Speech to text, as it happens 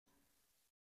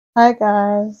Hi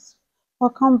guys,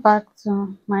 welcome back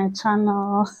to my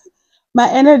channel. My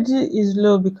energy is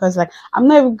low because I'm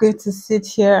not even going to sit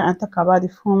here and talk about the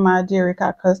former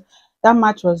Jerica because that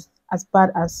match was as bad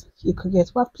as it could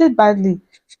get. We have played badly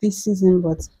this season,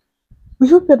 but we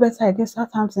should play better against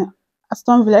Southampton.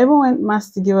 Aston Villa, even when Man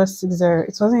City gave us 6-0,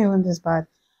 it wasn't even this bad.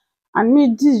 And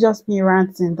me, this is just me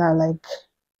ranting that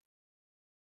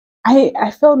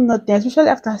I felt nothing, especially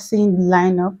after seeing the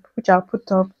lineup, which I'll put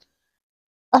up.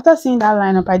 After seeing that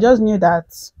lineup, I just knew that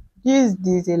this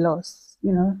is a loss.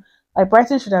 Like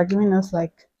Brighton should have given us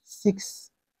like 6-1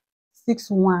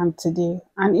 today,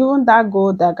 and even that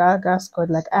goal that Gallagher scored,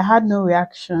 like I had no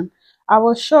reaction. I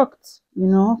was shocked,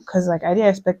 because I didn't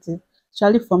expect it,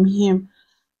 especially from him.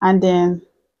 And then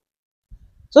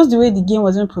just the way the game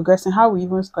wasn't progressing, how we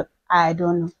even scored, I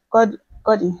don't know. God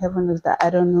in heaven knows that I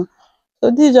don't know.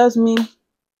 So this is just me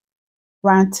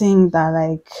ranting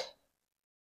that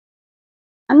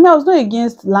I mean, I was not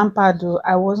against Lampard though.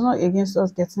 I was not against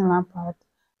us getting Lampard,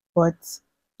 but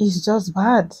it's just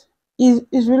bad.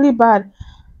 It's really bad.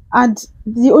 And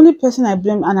the only person I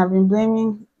blame, and I've been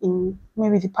blaming in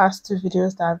maybe the past two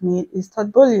videos that I've made, is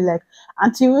Todd Bowley.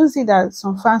 And to even see that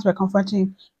some fans were confronting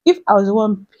him. If I was the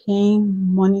one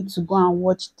paying money to go and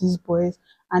watch these boys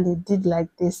and they did like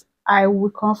this, I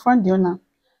would confront the owner,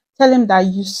 tell him that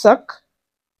you suck.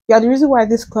 You are the reason why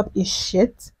this club is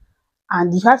shit,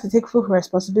 and you have to take full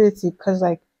responsibility because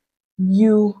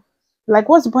you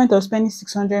what's the point of spending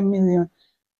 600 million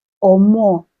or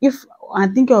more if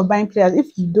I'm thinking of buying players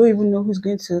if you don't even know who's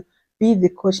going to be the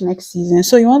coach next season?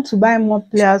 So you want to buy more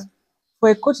players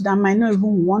for a coach that might not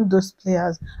even want those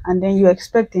players, and then you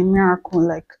expect a miracle.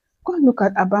 Go and look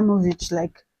at Abramovich.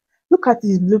 Look at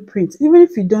his blueprint. Even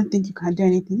if you don't think you can do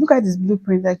anything, look at his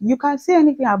blueprint. You can say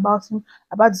anything about him,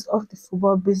 about his off the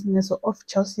football business or off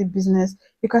Chelsea business.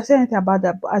 You can say anything about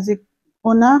that, but as a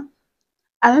owner,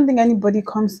 I don't think anybody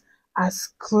comes as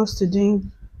close to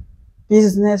doing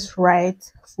business right,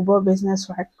 football business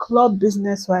right, club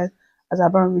business right as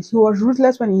Abramovich. He was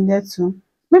ruthless when he needed to.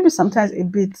 Maybe sometimes a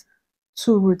bit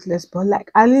too ruthless, but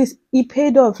at least he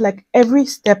paid off. Every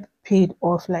step paid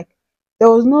off. There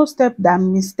was no step that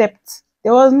misstepped.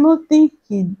 There was nothing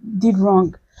he did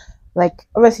wrong.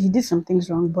 Obviously he did some things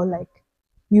wrong, but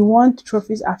we won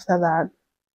trophies after that.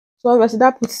 So obviously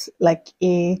that puts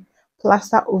a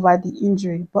plaster over the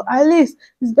injury. But at least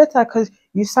it's better because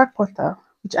you sack Potter,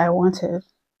 which I wanted,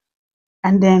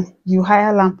 and then you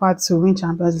hire Lampard to win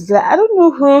Champions League. I don't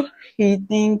know who he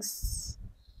thinks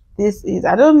this is.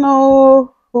 I don't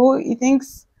know who he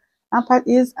thinks Lampard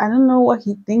is. I don't know what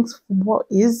he thinks football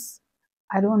is.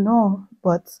 I don't know.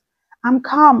 But I'm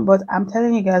calm. But I'm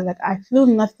telling you guys, I feel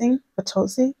nothing for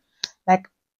Chelsea. Like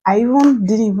I even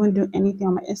didn't even do anything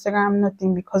on my Instagram,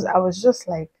 nothing, because I was just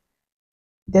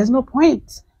there's no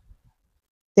point.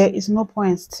 There is no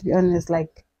point, to be honest.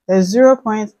 There's 0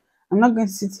 points. I'm not going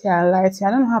to sit here and lie to you.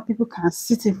 I don't know how people can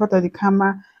sit in front of the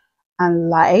camera and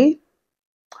lie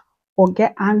or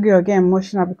get angry or get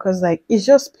emotional, because it's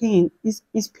just pain.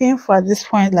 It's painful at this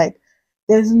point.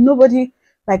 There's nobody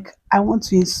I want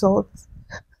to insult.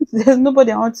 There's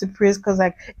nobody I want to praise, because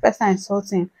if I start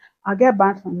insulting, I'll get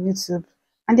banned from YouTube.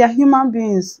 And they're human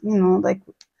beings,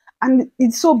 and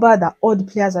it's so bad that all the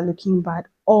players are looking bad.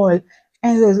 All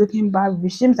Enzo is looking bad,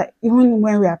 which seems like even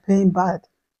when we are playing bad,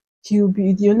 he'll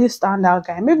be the only standout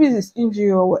guy. Maybe it's his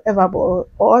injury or whatever, but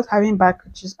or us having bad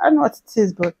coaches. I don't know what it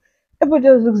is, but everybody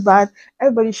just looks bad.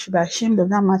 Everybody should be ashamed of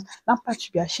that match. Lampard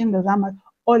should be ashamed of that match.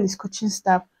 All his coaching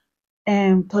staff,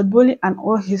 Todd Bowley and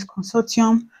all his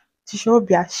consortium, they should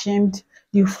be ashamed.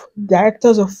 The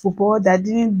directors of football that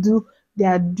didn't do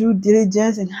their due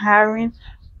diligence in hiring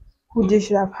who they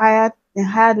should have hired, and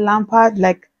hired Lampard.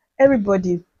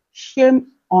 Everybody, shame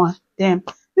on them.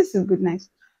 This is good, nice,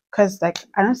 because I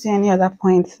don't see any other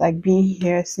point being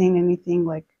here saying anything.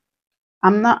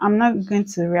 I'm not going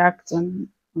to react on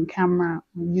camera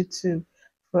on YouTube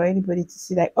for anybody to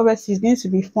see. Obviously it's going to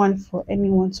be fun for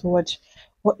anyone to watch,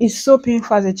 but it's so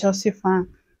painful as a Chelsea fan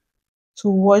to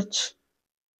watch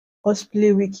us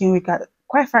play week in, week out.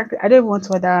 Quite frankly, I don't even want to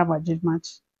watch that Real Madrid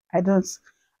match. I don't.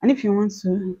 And if you want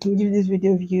to give this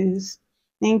video views,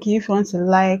 thank you. If you want to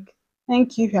like,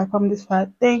 thank you. If you have come this far,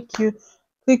 thank you.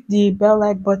 Click the bell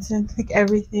like button, click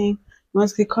everything. You want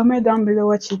to comment down below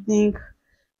what you think.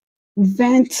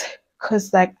 Vent,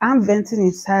 because I'm venting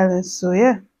in silence. So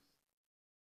yeah.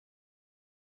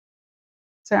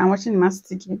 Sorry, I'm watching the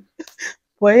Master game.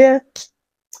 But yeah,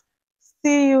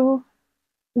 see you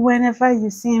whenever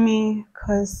you see me,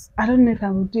 because I don't know if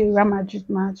I will do a Real Madrid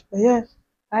match. But yeah,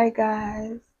 bye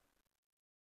guys.